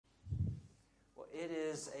It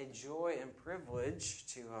is a joy and privilege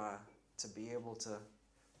to be able to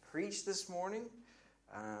preach this morning.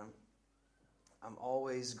 I'm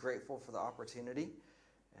always grateful for the opportunity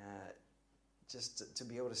just to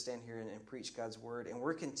be able to stand here and preach God's Word. And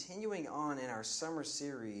we're continuing on in our summer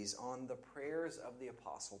series on the prayers of the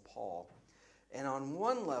Apostle Paul. And on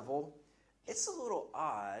one level, it's a little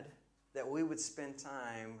odd that we would spend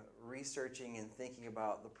time researching and thinking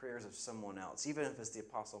about the prayers of someone else, even if it's the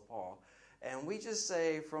Apostle Paul. And we just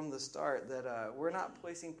say from the start that we're not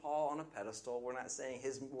placing Paul on a pedestal. We're not saying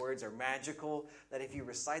his words are magical, that if you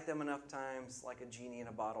recite them enough times, like a genie in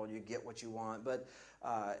a bottle, you get what you want. But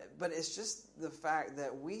it's just the fact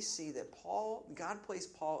that we see that God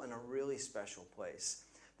placed Paul in a really special place,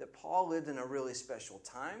 that Paul lived in a really special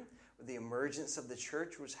time. The emergence of the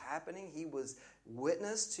church was happening. He was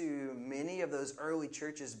witness to many of those early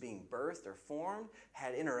churches being birthed or formed,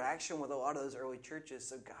 had interaction with a lot of those early churches.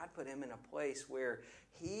 So God put him in a place where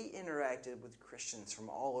he interacted with Christians from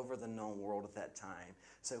all over the known world at that time.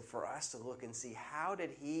 So for us to look and see how did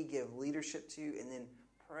he give leadership to and then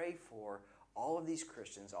pray for all of these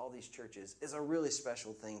Christians, all these churches, is a really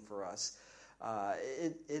special thing for us.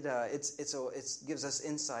 It gives us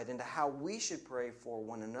insight into how we should pray for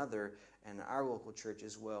one another and our local church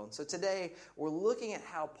as well. And so today we're looking at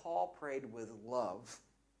how Paul prayed with love.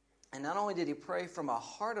 And not only did he pray from a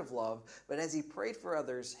heart of love, but as he prayed for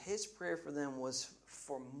others, his prayer for them was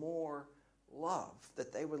for more love,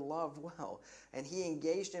 that they would love well. And he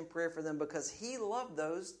engaged in prayer for them because he loved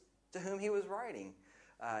those to whom he was writing.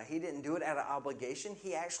 He didn't do it out of obligation.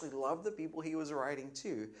 He actually loved the people he was writing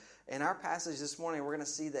to. In our passage this morning, we're going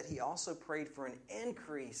to see that he also prayed for an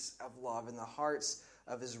increase of love in the hearts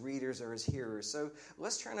of his readers or his hearers. So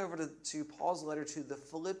let's turn over to Paul's letter to the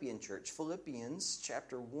Philippian church. Philippians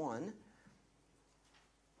chapter 1.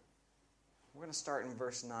 We're going to start in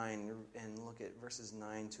verse 9 and look at verses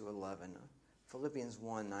 9 to 11. Philippians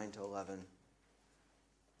 1, 9 to 11.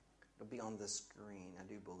 It'll be on the screen, I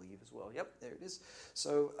do believe, as well. Yep, there it is.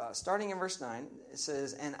 So, starting in verse 9, it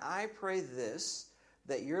says, "And I pray this,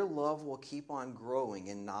 that your love will keep on growing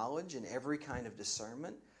in knowledge and every kind of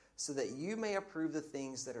discernment, so that you may approve the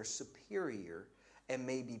things that are superior and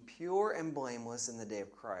may be pure and blameless in the day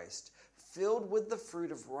of Christ, filled with the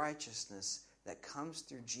fruit of righteousness that comes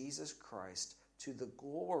through Jesus Christ to the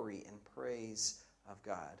glory and praise of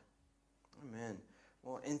God." Amen.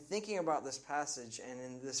 Well, in thinking about this passage and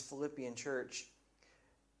in this Philippian church,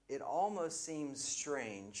 it almost seems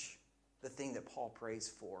strange, the thing that Paul prays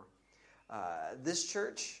for. This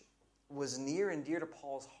church was near and dear to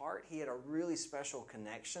Paul's heart. He had a really special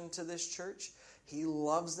connection to this church. He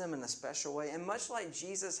loves them in a special way. And much like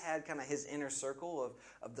Jesus had kind of his inner circle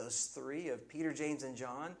of those three, of Peter, James, and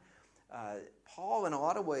John, Paul, in a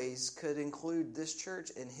lot of ways, could include this church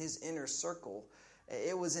in his inner circle.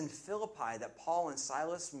 It was in Philippi that Paul and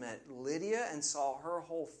Silas met Lydia and saw her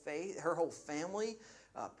whole family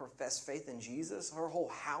profess faith in Jesus. Her whole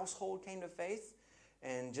household came to faith.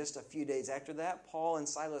 And just a few days after that, Paul and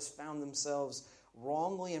Silas found themselves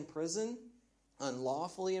wrongly imprisoned,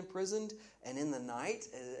 unlawfully imprisoned, and in the night,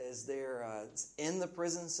 as they're in the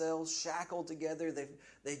prison cells, shackled together,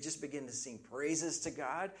 they just begin to sing praises to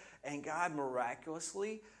God, and God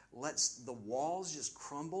miraculously lets the walls just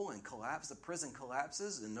crumble and collapse. The prison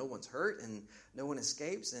collapses and no one's hurt and no one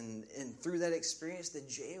escapes. And through that experience, the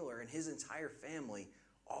jailer and his entire family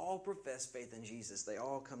all profess faith in Jesus. They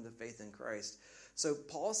all come to faith in Christ. So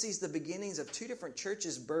Paul sees the beginnings of two different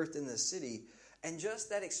churches birthed in the city. And just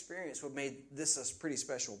that experience would made this a pretty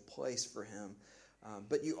special place for him.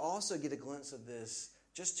 But you also get a glimpse of this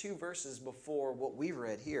just 2 verses before what we've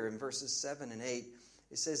read here in verses 7 and 8.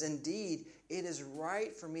 It says, "Indeed, it is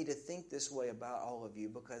right for me to think this way about all of you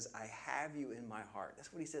because I have you in my heart."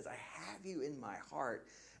 That's what he says. I have you in my heart,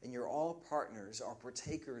 and you're all partners or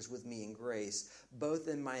partakers with me in grace, both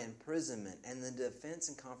in my imprisonment and the defense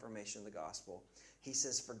and confirmation of the gospel. He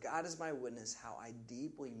says, "For God is my witness how I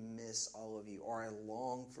deeply miss all of you, or I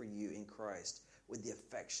long for you in Christ with the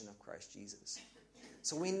affection of Christ Jesus."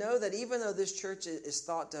 So we know that even though this church is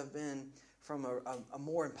thought to have been from a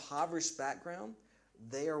more impoverished background,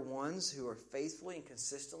 they are ones who are faithfully and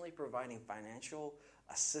consistently providing financial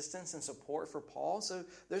assistance and support for Paul. So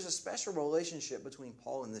there's a special relationship between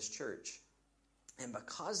Paul and this church. And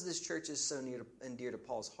because this church is so near and dear to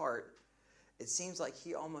Paul's heart, it seems like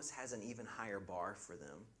he almost has an even higher bar for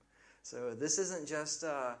them. So this isn't just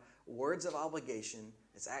words of obligation.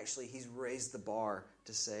 It's actually he's raised the bar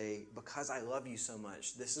to say, because I love you so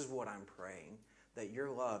much, this is what I'm praying, that your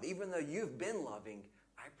love, even though you've been loving,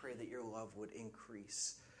 I pray that your love would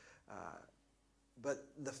increase. But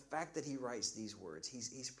the fact that he writes these words,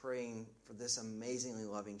 he's praying for this amazingly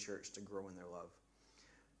loving church to grow in their love.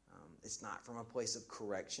 It's not from a place of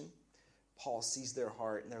correction. Paul sees their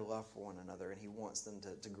heart and their love for one another, and he wants them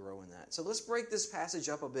to grow in that. So let's break this passage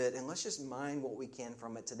up a bit, and let's just mine what we can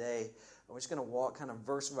from it today. We're just going to walk kind of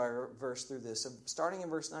verse by verse through this. So starting in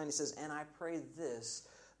verse 9, it says, "And I pray this,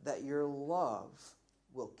 that your love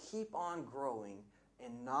will keep on growing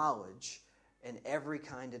in knowledge and every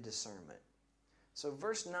kind of discernment." So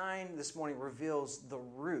verse 9 this morning reveals the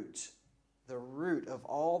root of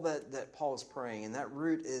all that Paul is praying, and that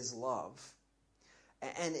root is love.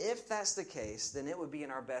 And if that's the case, then it would be in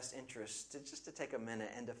our best interest to take a minute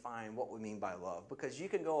and define what we mean by love. Because you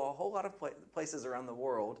can go a whole lot of places around the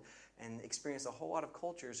world and experience a whole lot of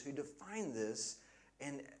cultures who define this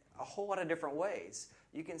in a whole lot of different ways.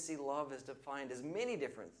 You can see love is defined as many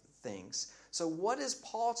different things. So what is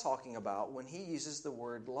Paul talking about when he uses the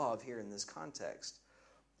word love here in this context?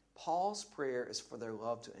 Paul's prayer is for their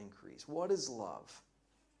love to increase. What is love?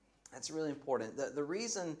 That's really important. The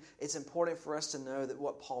reason it's important for us to know that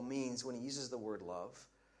what Paul means when he uses the word love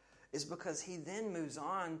is because he then moves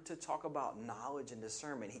on to talk about knowledge and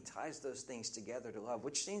discernment. He ties those things together to love,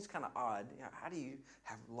 which seems kind of odd. You know, how do you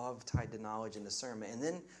have love tied to knowledge and discernment? And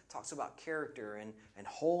then talks about character and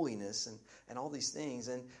holiness and all these things.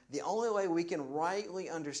 And the only way we can rightly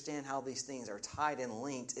understand how these things are tied and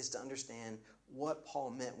linked is to understand what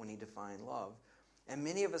Paul meant when he defined love. And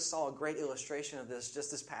many of us saw a great illustration of this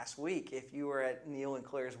just this past week. If you were at Neil and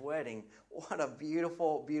Claire's wedding, what a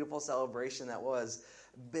beautiful, beautiful celebration that was.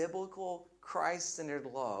 Biblical, Christ-centered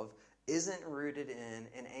love isn't rooted in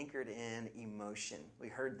and anchored in emotion. We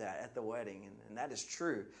heard that at the wedding, and that is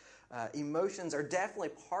true. Emotions are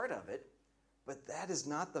definitely part of it, but that is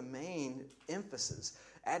not the main emphasis.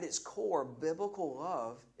 At its core, biblical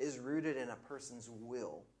love is rooted in a person's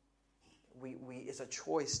will. It's a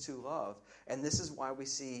choice to love. And this is why we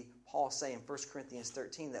see Paul say in 1 Corinthians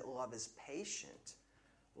 13 that love is patient,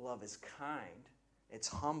 love is kind, it's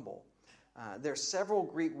humble. There are several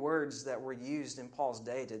Greek words that were used in Paul's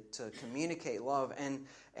day to communicate love.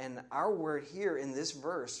 And our word here in this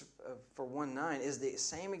verse for 1:9 is the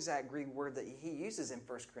same exact Greek word that he uses in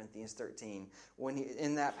 1 Corinthians 13.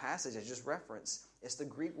 In that passage I just referenced, it's the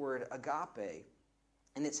Greek word agape.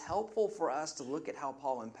 And it's helpful for us to look at how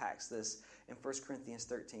Paul impacts this in 1 Corinthians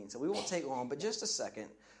 13. So we won't take long, but just a second.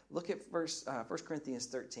 Look at 1 Corinthians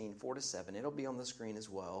 13, 4-7. It'll be on the screen as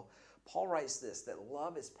well. Paul writes this, that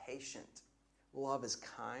love is patient, love is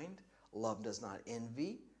kind, love does not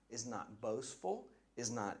envy, is not boastful,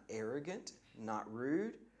 is not arrogant, not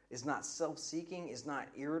rude, is not self-seeking, is not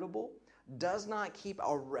irritable, does not keep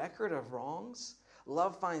a record of wrongs.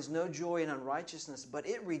 Love finds no joy in unrighteousness, but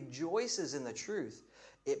it rejoices in the truth.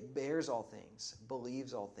 It bears all things,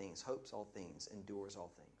 believes all things, hopes all things, endures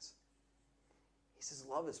all things. He says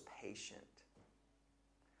love is patient.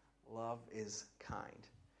 Love is kind.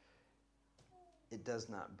 It does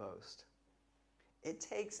not boast. It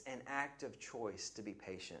takes an active choice to be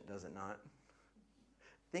patient, does it not?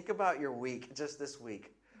 Think about your week, just this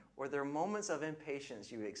week. Were there moments of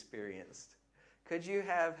impatience you experienced? Could you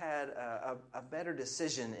have had a better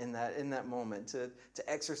decision in that moment to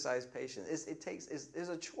exercise patience? There's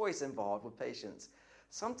a choice involved with patience.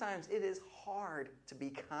 Sometimes it is hard to be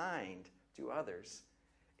kind to others.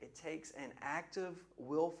 It takes an active,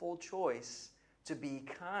 willful choice to be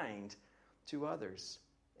kind to others.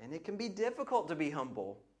 And it can be difficult to be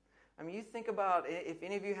humble. I mean, you think about, if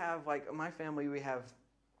any of you have, like my family, we have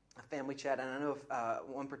a family chat, and I know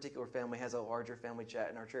one particular family has a larger family chat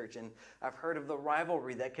in our church, and I've heard of the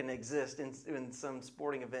rivalry that can exist in some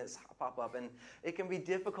sporting events pop up, and it can be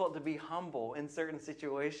difficult to be humble in certain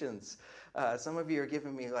situations. Some of you are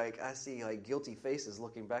giving me, I see guilty faces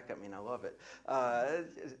looking back at me, and I love it.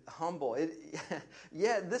 Humble.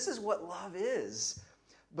 Yeah, this is what love is,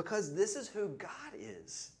 because this is who God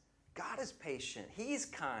is. God is patient. He's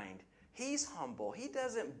kind. He's humble. He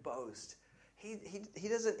doesn't boast. He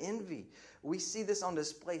doesn't envy. We see this on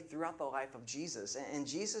display throughout the life of Jesus. And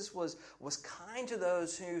Jesus was kind to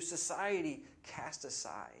those who society cast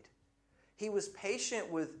aside. He was patient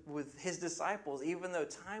with his disciples, even though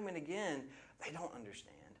time and again, they don't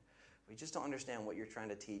understand. We just don't understand what you're trying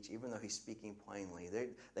to teach, even though he's speaking plainly.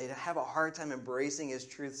 They have a hard time embracing his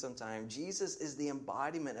truth sometimes. Jesus is the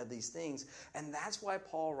embodiment of these things. And that's why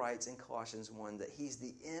Paul writes in Colossians 1 that he's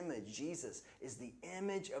the image. Jesus is the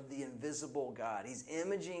image of the invisible God. He's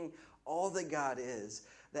imaging all that God is.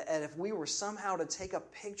 And if we were somehow to take a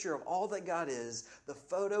picture of all that God is, the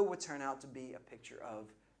photo would turn out to be a picture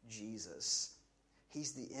of Jesus.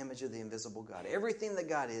 He's the image of the invisible God. Everything that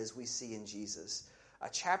God is, we see in Jesus. A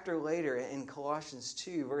chapter later in Colossians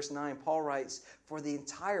 2, verse 9, Paul writes, "For the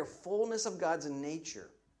entire fullness of God's nature,"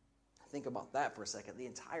 think about that for a second, the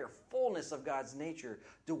entire fullness of God's nature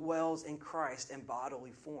dwells in Christ in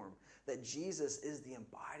bodily form. That Jesus is the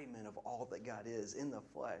embodiment of all that God is in the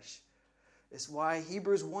flesh. It's why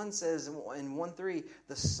Hebrews 1 says in 1:3,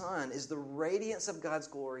 the Son is the radiance of God's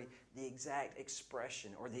glory, the exact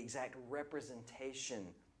expression or the exact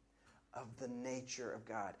representation of the nature of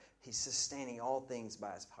God. He's sustaining all things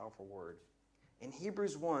by His powerful word. In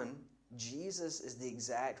Hebrews 1, Jesus is the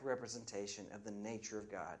exact representation of the nature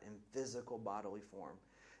of God in physical bodily form.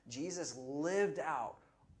 Jesus lived out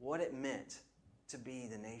what it meant to be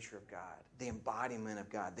the nature of God, the embodiment of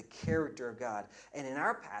God, the character of God. And in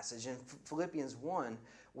our passage in Philippians 1,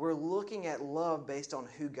 we're looking at love based on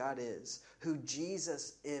who God is, who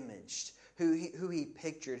Jesus imaged, who he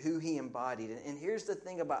pictured, who He embodied. And here's the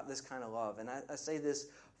thing about this kind of love, and I say this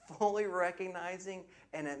fully recognizing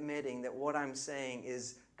and admitting that what I'm saying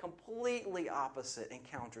is completely opposite and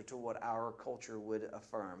counter to what our culture would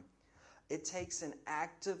affirm. It takes an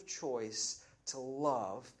active choice to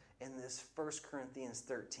love in this 1 Corinthians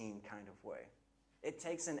 13 kind of way. It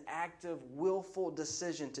takes an active, willful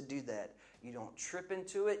decision to do that. You don't trip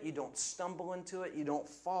into it. You don't stumble into it. You don't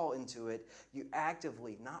fall into it. You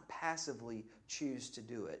actively, not passively, choose to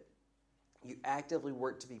do it. You actively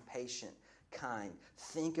work to be patient, kind.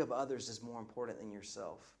 Think of others as more important than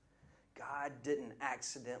yourself. God didn't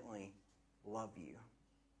accidentally love you.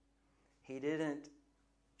 He didn't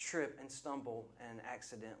trip and stumble and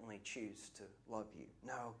accidentally choose to love you.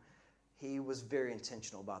 No, He was very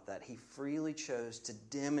intentional about that. He freely chose to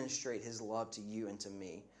demonstrate His love to you and to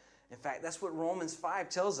me. In fact, that's what Romans 5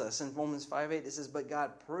 tells us. In Romans 5:8, it says, "But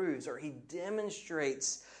God proves," or He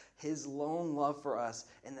demonstrates His lone love for us,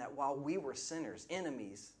 in that while we were sinners,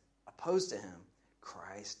 enemies, opposed to Him,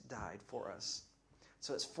 Christ died for us.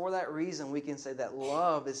 So it's for that reason we can say that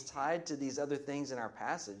love is tied to these other things in our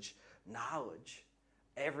passage: knowledge,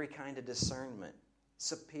 every kind of discernment,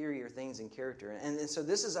 superior things in character. And so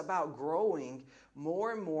this is about growing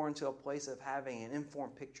more and more into a place of having an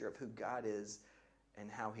informed picture of who God is and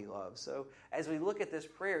how He loves. So as we look at this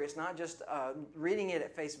prayer, it's not just reading it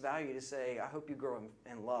at face value to say, I hope you grow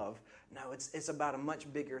in love. No, it's about a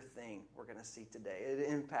much bigger thing we're going to see today. It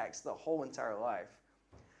impacts the whole entire life.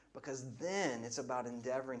 Because then it's about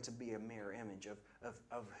endeavoring to be a mirror image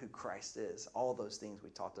of who Christ is. All those things we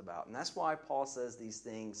talked about. And that's why Paul says these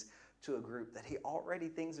things to a group that he already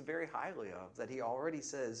thinks very highly of. That he already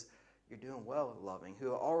says, you're doing well at loving.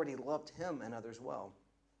 Who already loved him and others well.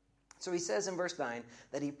 So he says in verse 9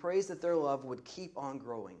 that he prays that their love would keep on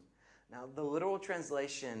growing. Now the literal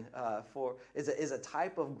translation is a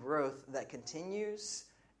type of growth that continues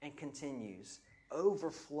and continues,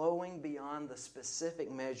 overflowing beyond the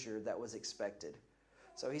specific measure that was expected.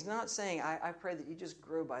 So he's not saying, I pray that you just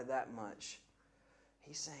grow by that much.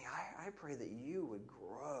 He's saying, I pray that you would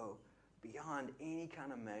grow beyond any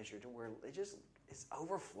kind of measure to where it's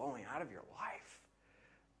overflowing out of your life.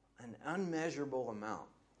 An unmeasurable amount.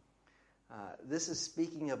 This is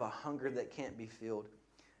speaking of a hunger that can't be filled.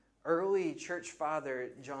 Early church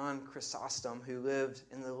father John Chrysostom, who lived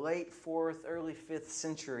in the late 4th, early 5th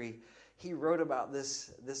century, he wrote about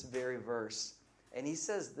this very verse. And he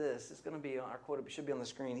says this, it's going to be on our quote, it should be on the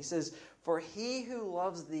screen. He says, "For he who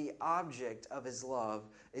loves the object of his love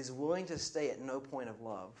is willing to stay at no point of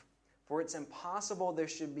love. For it's impossible there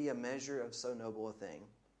should be a measure of so noble a thing."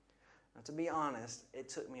 Now, to be honest, it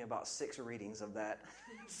took me about 6 readings of that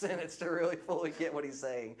sentence to really fully get what he's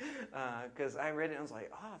saying. Because I read it and I was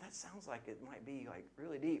like, oh, that sounds like it might be like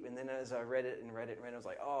really deep. And then as I read it, I was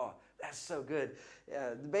like, oh, that's so good.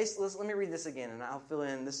 Let me read this again and I'll fill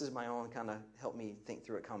in. This is my own kind of help me think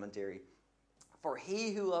through it commentary. "For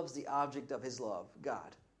he who loves the object of his love,"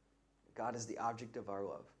 God is the object of our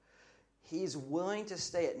love. He's willing to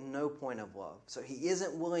stay at no point of love. So he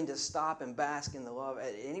isn't willing to stop and bask in the love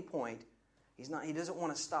at any point. He doesn't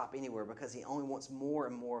want to stop anywhere because he only wants more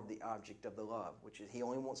and more of the object of the love, which is he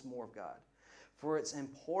only wants more of God. "For it's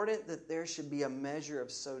important that there should be a measure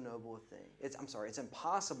of so noble a thing." It's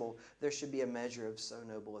impossible there should be a measure of so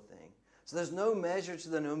noble a thing. So there's no measure to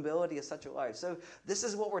the nobility of such a life. So this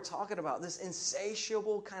is what we're talking about, this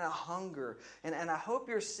insatiable kind of hunger. And I hope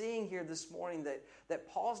you're seeing here this morning that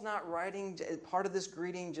Paul's not writing part of this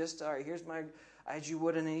greeting just, all right, here's my, as you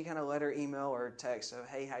would in any kind of letter, email, or text of,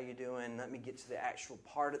 hey, how you doing? Let me get to the actual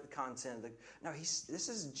part of the content. No, this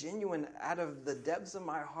is genuine. Out of the depths of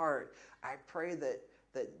my heart, I pray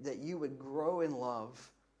that you would grow in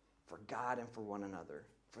love for God and for one another,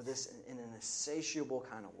 for this in an insatiable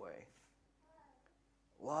kind of way.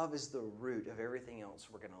 Love is the root of everything else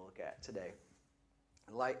we're going to look at today.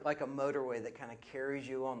 like a motorway that kind of carries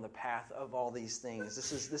you on the path of all these things.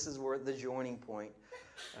 This is where the joining point.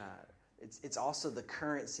 It's also the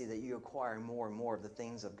currency that you acquire more and more of the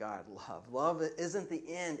things of God. Love isn't the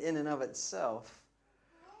end in and of itself,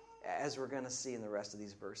 as we're going to see in the rest of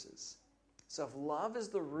these verses. So if love is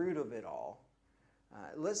the root of it all,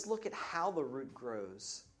 let's look at how the root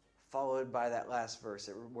grows, followed by that last verse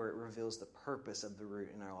where it reveals the purpose of the root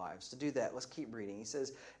in our lives. To do that, let's keep reading. He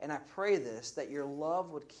says, "And I pray this, that your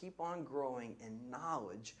love would keep on growing in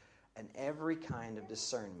knowledge and every kind of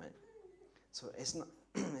discernment." So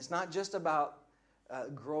it's not just about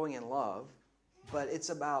growing in love, but it's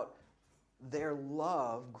about their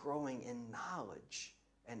love growing in knowledge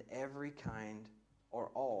and every kind or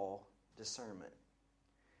all discernment.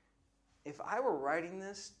 If I were writing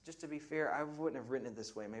this, just to be fair, I wouldn't have written it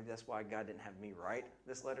this way. Maybe that's why God didn't have me write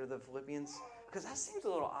this letter to the Philippians, because that seems a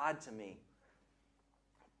little odd to me.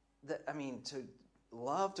 To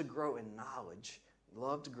love to grow in knowledge,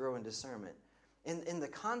 love to grow in discernment. In the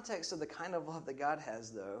context of the kind of love that God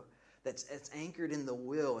has, though, that's anchored in the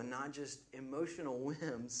will and not just emotional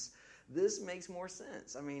whims, this makes more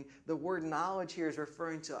sense. The word knowledge here is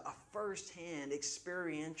referring to a firsthand,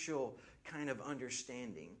 experiential kind of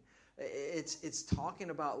understanding. It's talking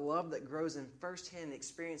about love that grows in firsthand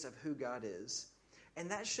experience of who God is. And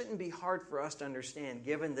that shouldn't be hard for us to understand,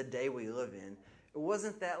 given the day we live in. It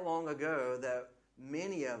wasn't that long ago that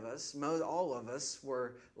many of us, all of us,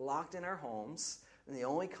 were locked in our homes, and the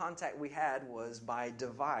only contact we had was by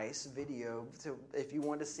device, video. If you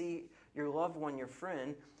wanted to see your loved one, your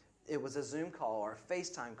friend, it was a Zoom call or a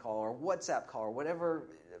FaceTime call or WhatsApp call or whatever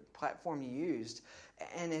platform you used.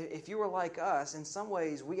 And if you were like us, in some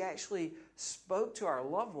ways, we actually spoke to our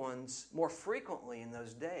loved ones more frequently in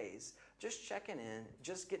those days, just checking in,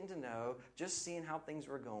 just getting to know, just seeing how things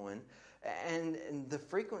were going. And the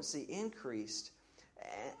frequency increased.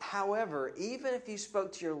 However, even if you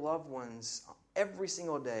spoke to your loved ones every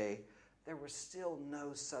single day, there was still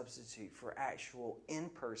no substitute for actual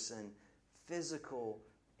in-person, physical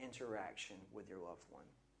interaction with your loved one.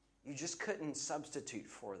 You just couldn't substitute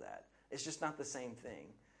for that. It's just not the same thing.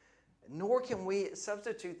 Nor can we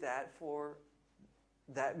substitute that for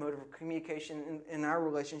that mode of communication in our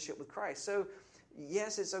relationship with Christ. So,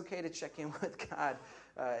 yes, it's okay to check in with God,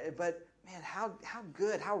 but man, how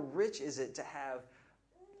good, how rich is it to have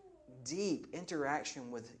deep interaction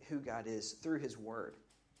with who God is through His Word?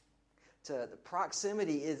 The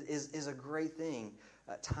proximity is a great thing.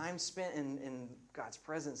 Time spent in God's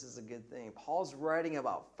presence is a good thing. Paul's writing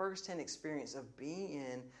about firsthand experience of being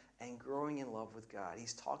in and growing in love with God.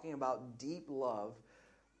 He's talking about deep love,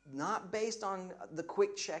 not based on the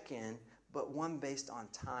quick check-in, but one based on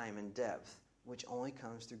time and depth, which only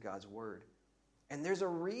comes through God's Word. And there's a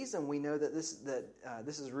reason we know that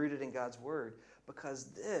this is rooted in God's Word,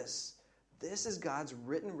 because this is God's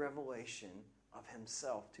written revelation of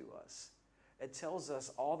Himself to us. It tells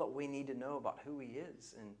us all that we need to know about who He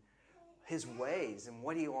is and His ways and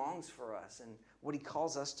what He longs for us and what He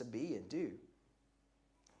calls us to be and do.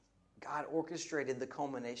 God orchestrated the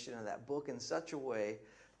culmination of that book in such a way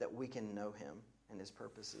that we can know Him and His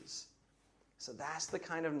purposes. So that's the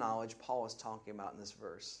kind of knowledge Paul is talking about in this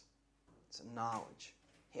verse. It's knowledge.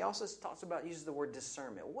 He also uses the word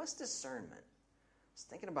discernment. What's discernment? I was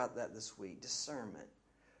thinking about that this week. Discernment.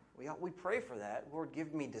 We pray for that. Lord,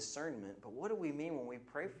 give me discernment. But what do we mean when we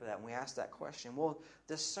pray for that, when we ask that question? Well,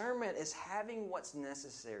 discernment is having what's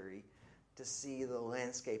necessary to see the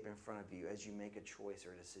landscape in front of you as you make a choice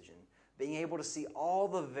or a decision. Being able to see all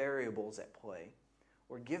the variables at play.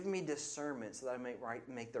 Or give me discernment so that I might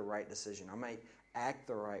make the right decision. I might act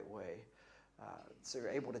the right way. So you're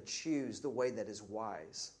able to choose the way that is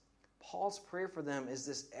wise. Paul's prayer for them is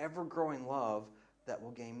this ever-growing love that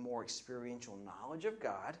will gain more experiential knowledge of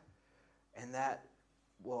God, and that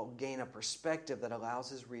will gain a perspective that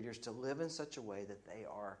allows his readers to live in such a way that they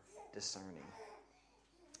are discerning.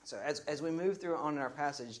 So as we move through on in our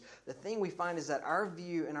passage, the thing we find is that our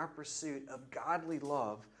view and our pursuit of godly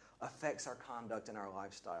love affects our conduct and our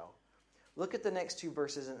lifestyle. Look at the next two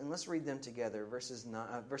verses, and let's read them together, verses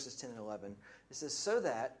 10 and 11. It says,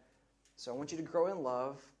 so I want you to grow in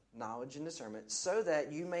love, knowledge, and discernment, so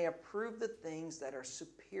that you may approve the things that are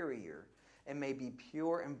superior and may be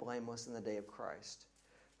pure and blameless in the day of Christ,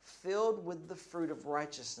 filled with the fruit of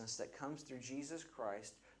righteousness that comes through Jesus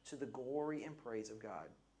Christ to the glory and praise of God.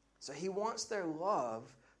 So he wants their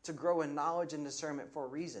love to grow in knowledge and discernment for a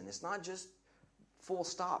reason. It's not just full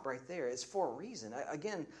stop right there. It's for a reason.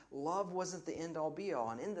 Again, love wasn't the end-all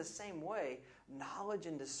be-all. And in the same way, knowledge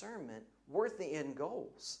and discernment weren't the end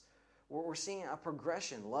goals. We're seeing a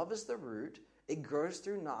progression. Love is the root. It grows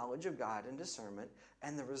through knowledge of God and discernment,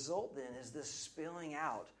 and the result then is this spilling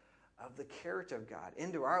out of the character of God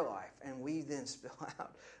into our life, and we then spill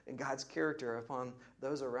out in God's character upon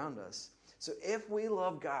those around us. So if we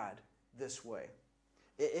love God this way,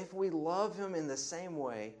 if we love Him in the same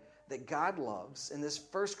way that God loves, in this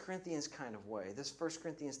 1 Corinthians kind of way, this 1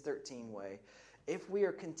 Corinthians 13 way, if we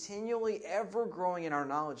are continually ever growing in our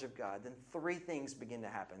knowledge of God, then three things begin to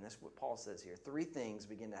happen. That's what Paul says here. Three things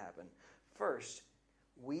begin to happen. First,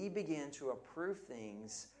 we begin to approve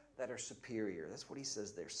things that are superior. That's what he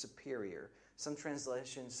says there, superior. Some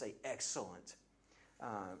translations say excellent.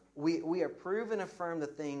 We approve and affirm the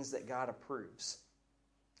things that God approves.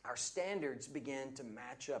 Our standards begin to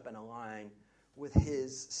match up and align with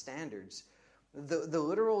His standards. The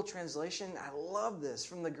literal translation, I love this,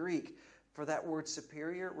 from the Greek, for that word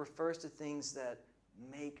superior refers to things that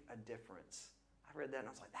make a difference. I read that and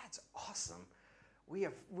I was like, that's awesome.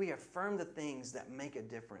 We affirm the things that make a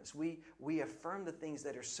difference. We affirm the things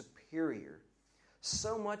that are superior.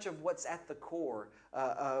 So much of what's at the core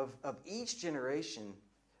of each generation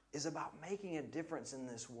is about making a difference in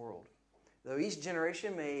this world. Though each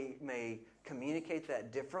generation may communicate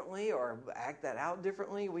that differently or act that out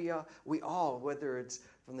differently, we all, whether it's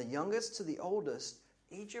from the youngest to the oldest,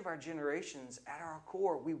 each of our generations at our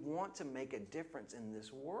core, we want to make a difference in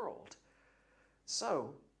this world.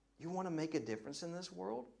 So, you want to make a difference in this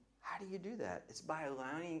world? How do you do that? It's by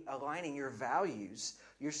aligning your values,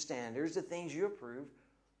 your standards, the things you approve,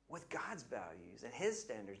 with God's values and His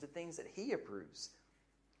standards, the things that He approves.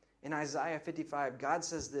 In Isaiah 55, God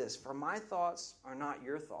says this, "For my thoughts are not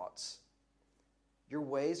your thoughts. Your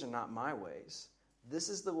ways are not my ways. This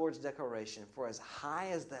is the Lord's declaration. For as high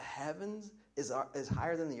as the heavens is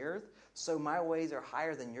higher than the earth, so my ways are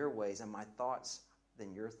higher than your ways, and my thoughts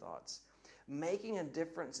than your thoughts." Making a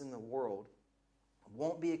difference in the world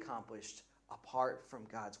won't be accomplished apart from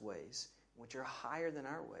God's ways, which are higher than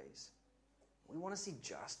our ways. We want to see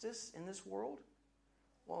justice in this world?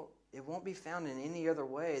 Well, it won't be found in any other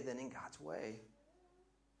way than in God's way.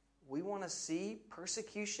 We want to see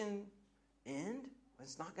persecution end?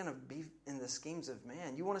 It's not going to be in the schemes of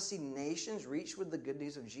man. You want to see nations reach with the good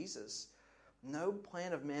news of Jesus? No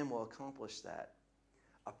plan of man will accomplish that.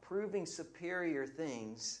 Approving superior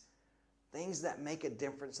things that make a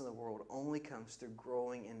difference in the world, only comes through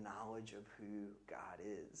growing in knowledge of who God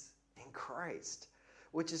is in Christ,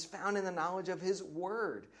 which is found in the knowledge of His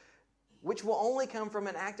Word, which will only come from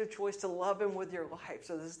an active choice to love Him with your life.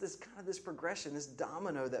 So there's this progression, this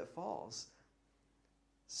domino that falls.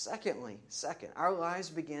 Second, our lives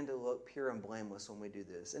begin to look pure and blameless when we do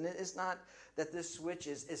this. And it's not that this switch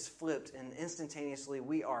is flipped and instantaneously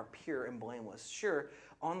we are pure and blameless. Sure,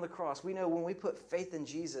 on the cross, we know when we put faith in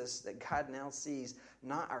Jesus that God now sees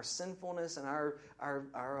not our sinfulness and our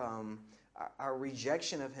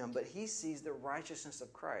rejection of Him, but He sees the righteousness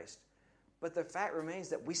of Christ. But the fact remains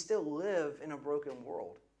that we still live in a broken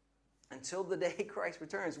world. Until the day Christ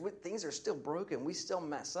returns, things are still broken. We still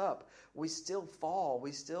mess up. We still fall.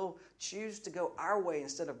 We still choose to go our way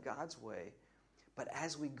instead of God's way. But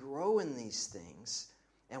as we grow in these things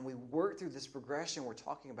and we work through this progression we're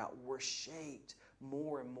talking about, we're shaped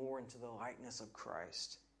more and more into the likeness of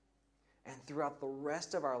Christ. And throughout the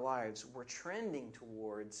rest of our lives, we're trending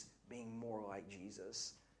towards being more like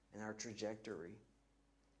Jesus in our trajectory.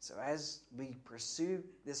 So as we pursue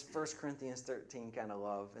this 1 Corinthians 13 kind of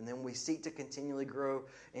love, and then we seek to continually grow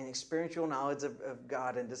in experiential knowledge of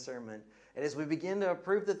God and discernment, and as we begin to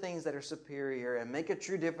approve the things that are superior and make a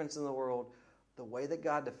true difference in the world, the way that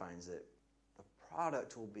God defines it, the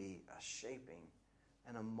product will be a shaping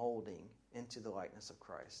and a molding into the likeness of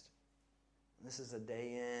Christ. And this is a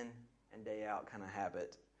day in and day out kind of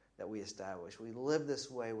habit that we establish. We live this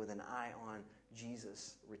way with an eye on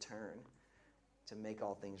Jesus' return to make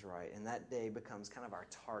all things right. And that day becomes kind of our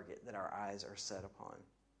target that our eyes are set upon.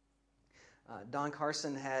 Don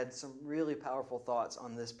Carson had some really powerful thoughts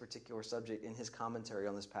on this particular subject in his commentary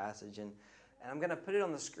on this passage. And I'm going to put it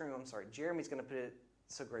on the screen. I'm sorry, Jeremy's going to put it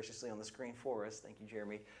so graciously on the screen for us. Thank you,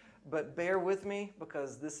 Jeremy. But bear with me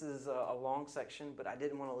because this is a long section, but I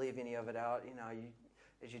didn't want to leave any of it out. You know,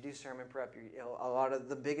 as you do sermon prep, a lot of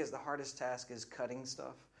the hardest task is cutting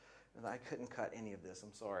stuff. And I couldn't cut any of this.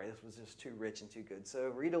 I'm sorry. This was just too rich and too good. So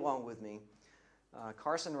read along with me.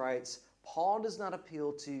 Carson writes, Paul does not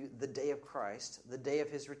appeal to the day of Christ, the day of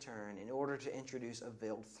His return, in order to introduce a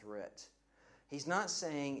veiled threat. He's not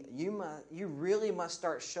saying you really must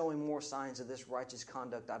start showing more signs of this righteous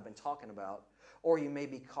conduct I've been talking about, or you may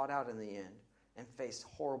be caught out in the end and face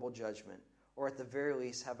horrible judgment, or at the very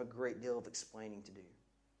least have a great deal of explaining to do.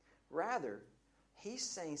 Rather, he's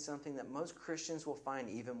saying something that most Christians will find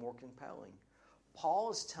even more compelling.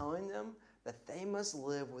 Paul is telling them that they must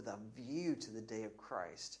live with a view to the day of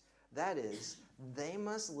Christ. That is, they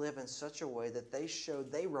must live in such a way that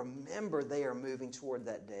they remember they are moving toward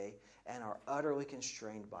that day and are utterly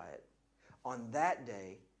constrained by it. On that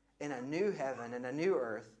day, in a new heaven and a new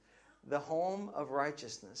earth, the home of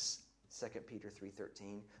righteousness, 2 Peter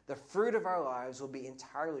 3:13, the fruit of our lives will be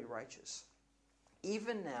entirely righteous.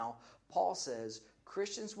 Even now, Paul says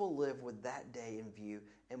Christians will live with that day in view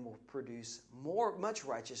and will produce much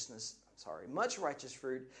righteous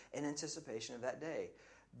fruit in anticipation of that day.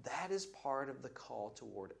 That is part of the call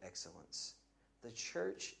toward excellence. The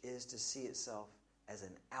church is to see itself as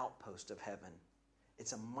an outpost of heaven.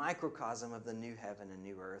 It's a microcosm of the new heaven and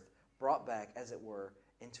new earth, brought back, as it were,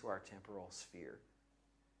 into our temporal sphere.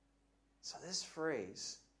 So this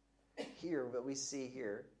phrase here, what we see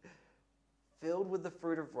here, filled with the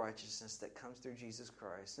fruit of righteousness that comes through Jesus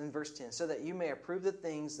Christ. In verse 10, so that you may approve the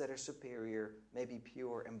things that are superior, may be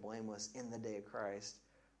pure and blameless in the day of Christ.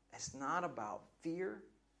 It's not about fear.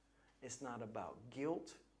 It's not about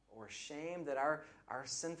guilt or shame that our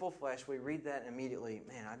sinful flesh, we read that and immediately,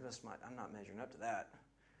 man, I'm not measuring up to that.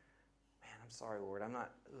 Man, I'm sorry, Lord.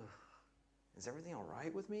 Is everything all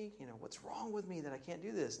right with me? What's wrong with me that I can't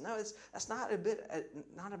do this? No, that's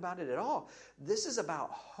not about it at all. This is about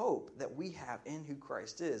hope that we have in who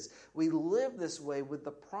Christ is. We live this way with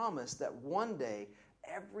the promise that one day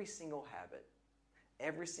every single habit,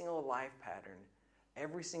 every single life pattern,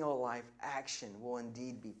 every single life action will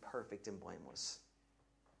indeed be perfect and blameless.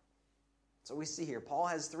 So we see here, Paul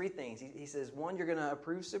has three things. He says, one, you're going to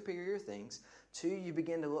approve superior things. Two, you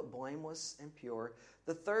begin to look blameless and pure.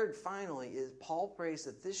 The third, finally, is Paul prays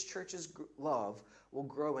that this church's love will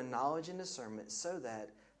grow in knowledge and discernment so that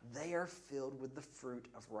they are filled with the fruit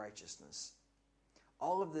of righteousness.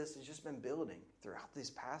 All of this has just been building throughout this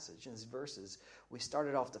passage and these verses. We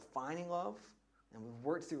started off defining love, and we've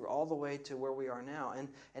worked through all the way to where we are now.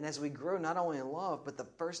 And as we grow not only in love, but the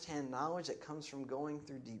firsthand knowledge that comes from going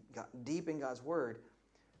through deep in God's Word,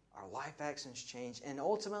 our life actions change. And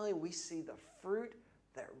ultimately, we see the fruit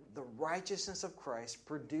that the righteousness of Christ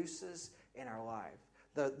produces in our life.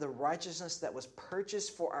 The righteousness that was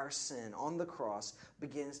purchased for our sin on the cross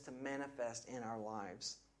begins to manifest in our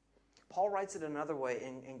lives. Paul writes it another way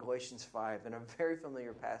in Galatians 5, in a very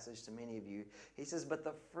familiar passage to many of you. He says, but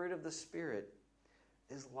the fruit of the Spirit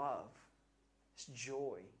is love, it's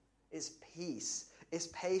joy, it's peace, it's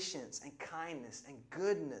patience and kindness and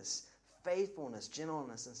goodness, faithfulness,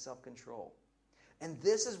 gentleness, and self-control. And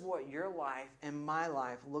this is what your life and my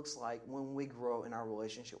life looks like when we grow in our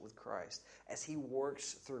relationship with Christ, as He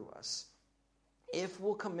works through us. If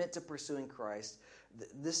we'll commit to pursuing Christ,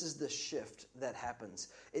 this is the shift that happens.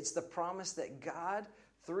 It's the promise that God,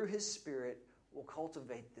 through His Spirit, will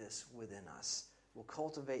cultivate this within us, will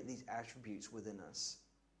cultivate these attributes within us.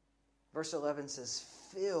 Verse 11 says,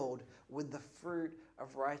 filled with the fruit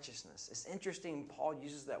of righteousness. It's interesting, Paul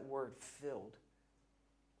uses that word filled.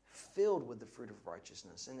 Filled with the fruit of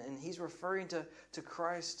righteousness. And he's referring to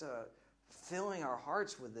Christ filling our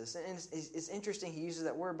hearts with this. And it's interesting he uses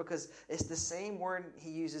that word because it's the same word he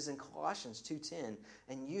uses in Colossians 2:10.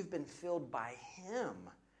 And you've been filled by Him,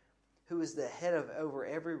 who is the head over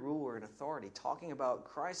every ruler and authority. Talking about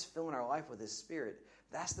Christ filling our life with His Spirit.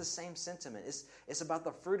 That's the same sentiment. It's about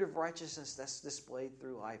the fruit of righteousness that's displayed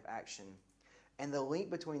through life action. And the link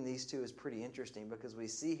between these two is pretty interesting because we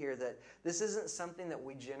see here that this isn't something that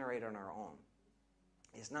we generate on our own.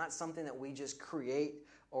 It's not something that we just create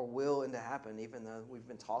or will into happen, even though we've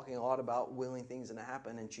been talking a lot about willing things into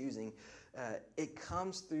happen and choosing. It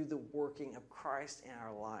comes through the working of Christ in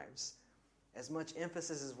our lives. As much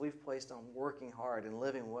emphasis as we've placed on working hard and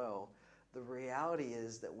living well, the reality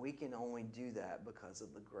is that we can only do that because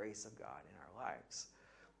of the grace of God in our lives.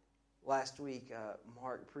 Last week,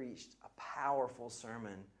 Mark preached a powerful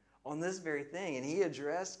sermon on this very thing, and he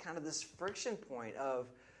addressed kind of this friction point of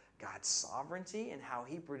God's sovereignty and how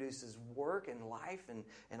He produces work and life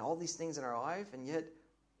and all these things in our life, and yet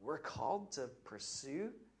we're called to pursue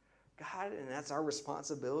God, and that's our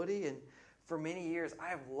responsibility. And for many years, I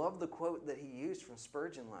have loved the quote that he used from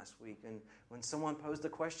Spurgeon last week. And when someone posed the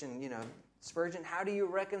question, Spurgeon, how do you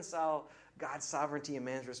reconcile God's sovereignty and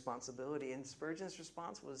man's responsibility? And Spurgeon's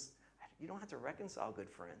response was, you don't have to reconcile, good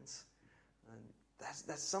friends.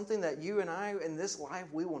 That's something that you and I, in this life,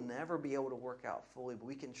 we will never be able to work out fully, but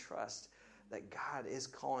we can trust that God is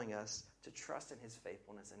calling us to trust in His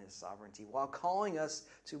faithfulness and His sovereignty while calling us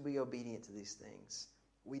to be obedient to these things.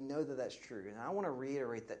 We know that that's true. And I want to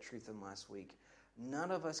reiterate that truth from last week.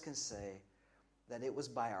 None of us can say that it was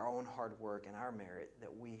by our own hard work and our merit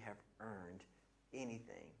that we have earned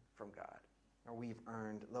anything from God, or we've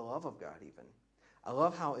earned the love of God even. I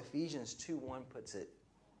love how Ephesians 2:1 puts it.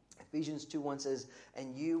 Ephesians 2:1 says,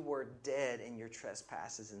 "And you were dead in your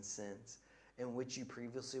trespasses and sins, in which you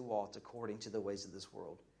previously walked according to the ways of this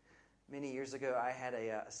world." Many years ago, I had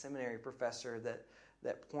a seminary professor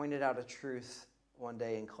that pointed out a truth one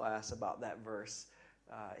day in class about that verse.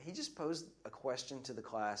 He just posed a question to the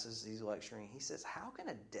class as he's lecturing. He says, "How can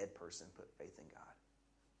a dead person put faith in God?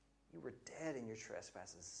 You were dead in your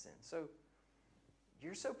trespasses and sins. So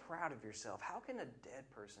you're so proud of yourself. How can a dead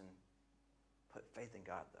person put faith in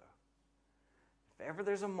God, though?" If ever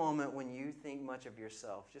there's a moment when you think much of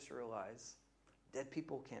yourself, just realize dead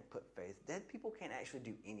people can't put faith. Dead people can't actually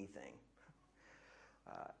do anything.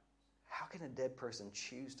 How can a dead person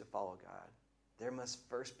choose to follow God? There must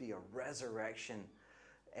first be a resurrection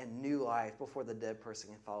and new life before the dead person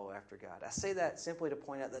can follow after God. I say that simply to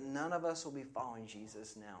point out that none of us will be following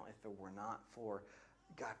Jesus now if it were not for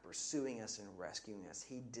God pursuing us and rescuing us.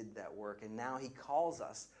 He did that work, and now He calls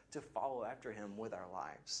us to follow after Him with our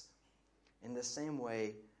lives. In the same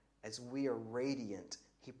way, as we are radiant,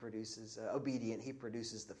 obedient, He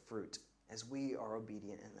produces the fruit, as we are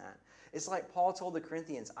obedient in that. It's like Paul told the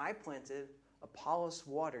Corinthians, "I planted, Apollos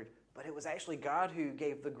watered, but it was actually God who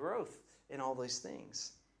gave the growth in all these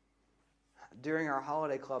things." During our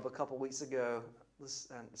holiday club a couple weeks ago,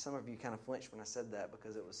 some of you kind of flinched when I said that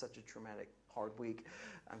because it was such a traumatic, hard week.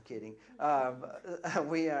 I'm kidding.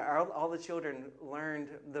 All the children learned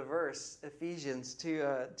the verse, Ephesians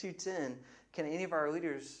 2:10. Can any of our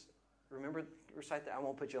leaders recite that? I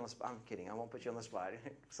won't put you on the spot. I'm kidding. I won't put you on the spot.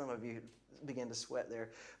 Some of you began to sweat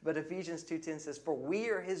there. But Ephesians 2:10 says, "For we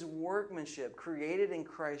are His workmanship, created in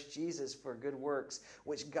Christ Jesus for good works,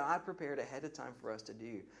 which God prepared ahead of time for us to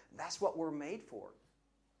do." That's what we're made for.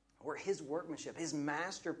 We're His workmanship, His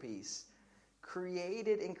masterpiece,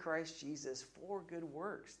 created in Christ Jesus for good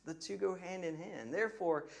works. The two go hand in hand.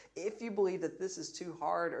 Therefore, if you believe that this is too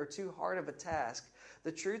hard of a task,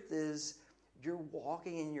 the truth is you're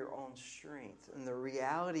walking in your own strength. And the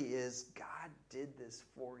reality is God did this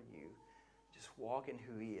for you. Just walk in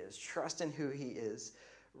who He is. Trust in who He is.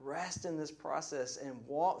 Rest in this process and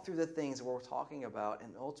walk through the things we're talking about,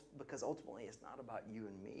 and because ultimately it's not about you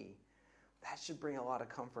and me. That should bring a lot of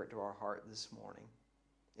comfort to our heart this morning.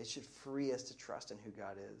 It should free us to trust in who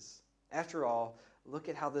God is. After all, look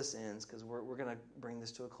at how this ends, because we're going to bring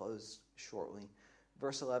this to a close shortly.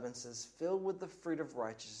 Verse 11 says, "Filled with the fruit of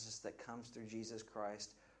righteousness that comes through Jesus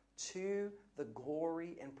Christ, to the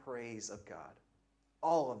glory and praise of God."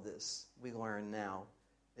 All of this we learn now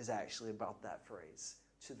is actually about that phrase,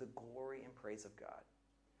 to the glory and praise of God.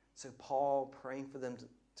 So Paul praying for them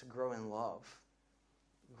to grow in love,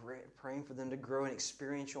 praying for them to grow in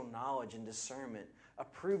experiential knowledge and discernment,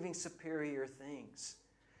 approving superior things,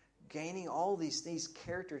 gaining all these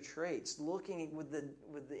character traits, looking with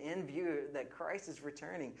the end view that Christ is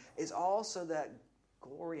returning, is all so that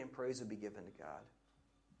glory and praise would be given to God.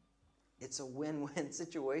 It's a win-win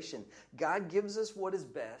situation. God gives us what is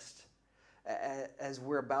best as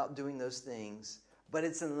we're about doing those things, but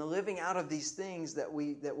it's in the living out of these things that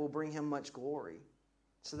will bring Him much glory.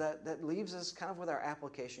 So that leaves us kind of with our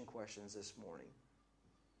application questions this morning.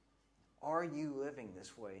 Are you living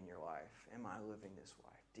this way in your life? Am I living this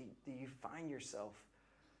way? Do you find yourself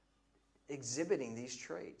exhibiting these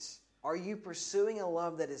traits? Are you pursuing a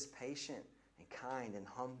love that is patient and kind and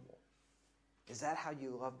humble? Is that how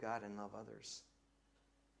you love God and love others?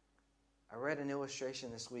 I read an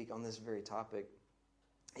illustration this week on this very topic.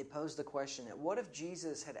 It posed the question that what if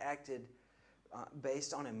Jesus had acted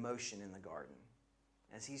based on emotion in the garden?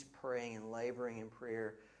 As He's praying and laboring in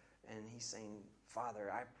prayer, and He's saying,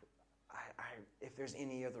 "Father, if there's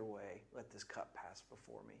any other way, let this cup pass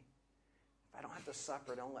before me. If I don't have to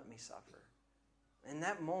suffer, don't let me suffer." In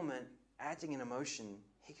that moment, acting in emotion,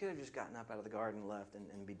 He could have just gotten up out of the garden, left,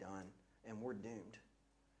 and be done, and we're doomed.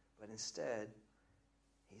 But instead,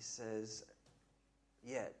 He says,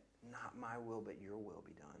 "Yet not my will, but your will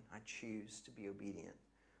be done. I choose to be obedient."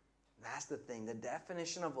 That's the thing. The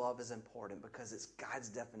definition of love is important because it's God's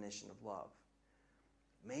definition of love.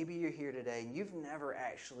 Maybe you're here today and you've never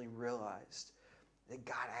actually realized that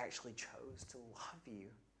God actually chose to love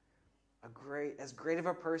you. As great of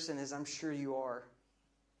a person as I'm sure you are,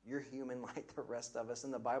 you're human like the rest of us.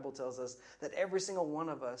 And the Bible tells us that every single one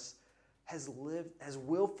of us has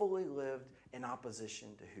willfully lived in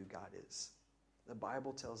opposition to who God is. The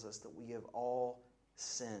Bible tells us that we have all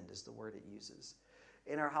sinned, is the word it uses.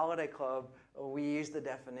 In our holiday club, we use the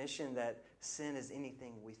definition that sin is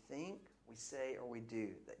anything we think, we say, or we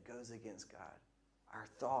do that goes against God. Our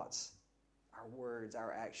thoughts, our words,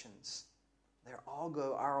 our actions, they all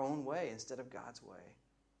go our own way instead of God's way.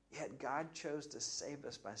 Yet God chose to save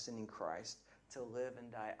us by sending Christ to live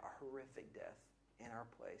and die a horrific death in our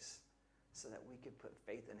place so that we could put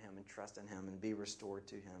faith in him and trust in him and be restored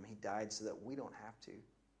to him. He died so that we don't have to.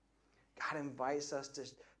 God invites us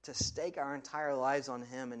to stake our entire lives on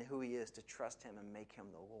him and who he is, to trust him and make him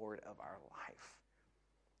the Lord of our life.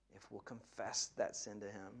 If we'll confess that sin to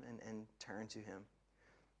him and turn to him.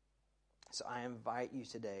 So I invite you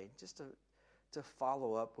today just to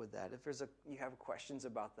follow up with that. If you have questions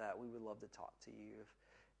about that, we would love to talk to you. If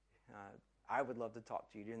I would love to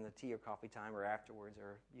talk to you during the tea or coffee time or afterwards,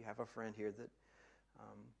 or you have a friend here that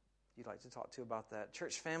you'd like to talk to about that.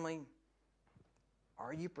 Church family,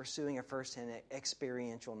 are you pursuing a first-hand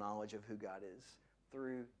experiential knowledge of who God is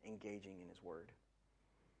through engaging in his word?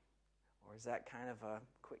 Or is that kind of a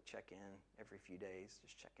quick check-in every few days,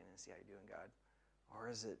 just check in and see how you're doing, God? Or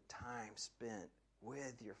is it time spent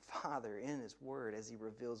with your Father in his word as he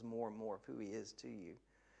reveals more and more of who he is to you?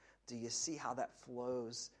 Do you see how that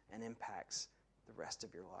flows and impacts the rest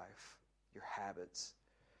of your life, your habits?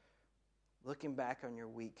 Looking back on your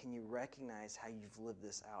week, can you recognize how you've lived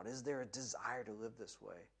this out? Is there a desire to live this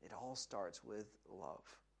way? It all starts with love.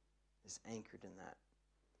 It's anchored in that.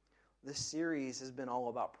 This series has been all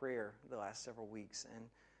about prayer the last several weeks,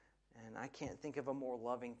 and I can't think of a more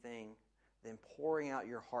loving thing than pouring out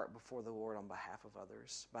your heart before the Lord on behalf of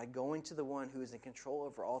others by going to the one who is in control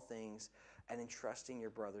over all things and entrusting your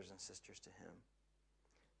brothers and sisters to him.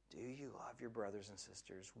 Do you love your brothers and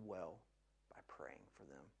sisters well by praying for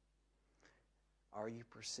them? Are you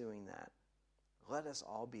pursuing that? Let us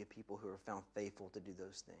all be a people who are found faithful to do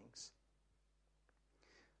those things.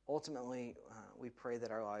 Ultimately, we pray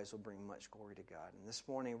that our lives will bring much glory to God. And this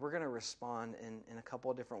morning, we're going to respond in a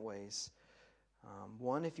couple of different ways.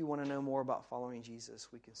 One, if you want to know more about following Jesus,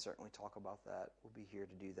 we can certainly talk about that. We'll be here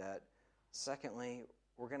to do that. Secondly,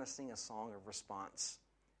 we're going to sing a song of response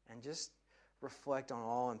and just reflect on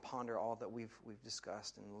all and ponder all that we've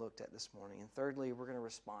discussed and looked at this morning. And thirdly, we're going to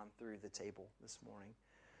respond through the table this morning.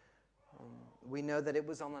 We know that it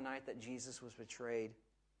was on the night that Jesus was betrayed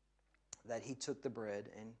that he took the bread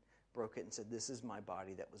and broke it and said, "This is my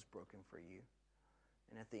body that was broken for you."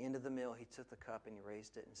 And at the end of the meal, he took the cup and he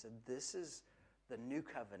raised it and said, "This is the new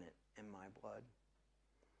covenant in my blood."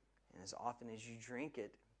 And as often as you drink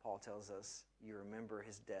it, Paul tells us, you remember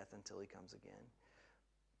his death until he comes again.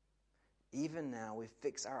 Even now, we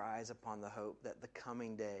fix our eyes upon the hope that the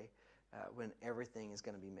coming day when everything is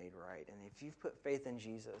going to be made right. And if you've put faith in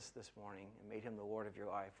Jesus this morning and made him the Lord of your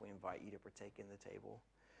life, we invite you to partake in the table.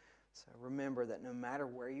 So remember that no matter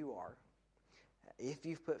where you are, if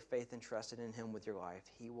you've put faith and trusted in him with your life,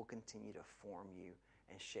 he will continue to form you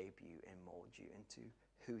and shape you and mold you into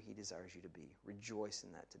who he desires you to be. Rejoice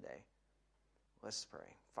in that today. Let's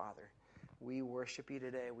pray. Father, we worship you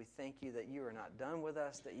today. We thank you that you are not done with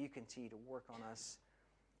us, that you continue to work on us.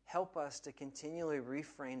 Help us to continually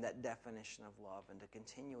reframe that definition of love and to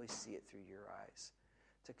continually see it through your eyes,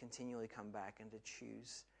 to continually come back and to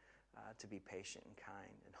choose to be patient and kind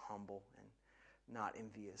and humble and not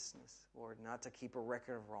enviousness, Lord, not to keep a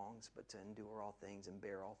record of wrongs, but to endure all things and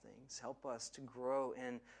bear all things. Help us to grow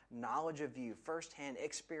in knowledge of you, firsthand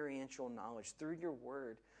experiential knowledge through your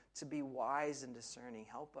word, to be wise and discerning.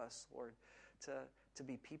 Help us, Lord, to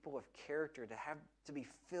be people of character, to be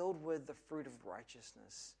filled with the fruit of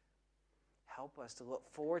righteousness. Help us to look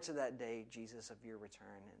forward to that day, Jesus, of your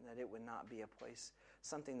return, and that it would not be a place,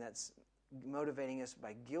 something that's motivating us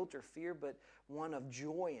by guilt or fear, but one of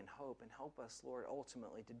joy and hope. And help us, Lord,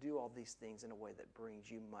 ultimately to do all these things in a way that brings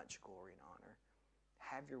you much glory and honor.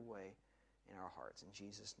 Have your way in our hearts. In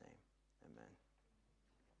Jesus' name, amen.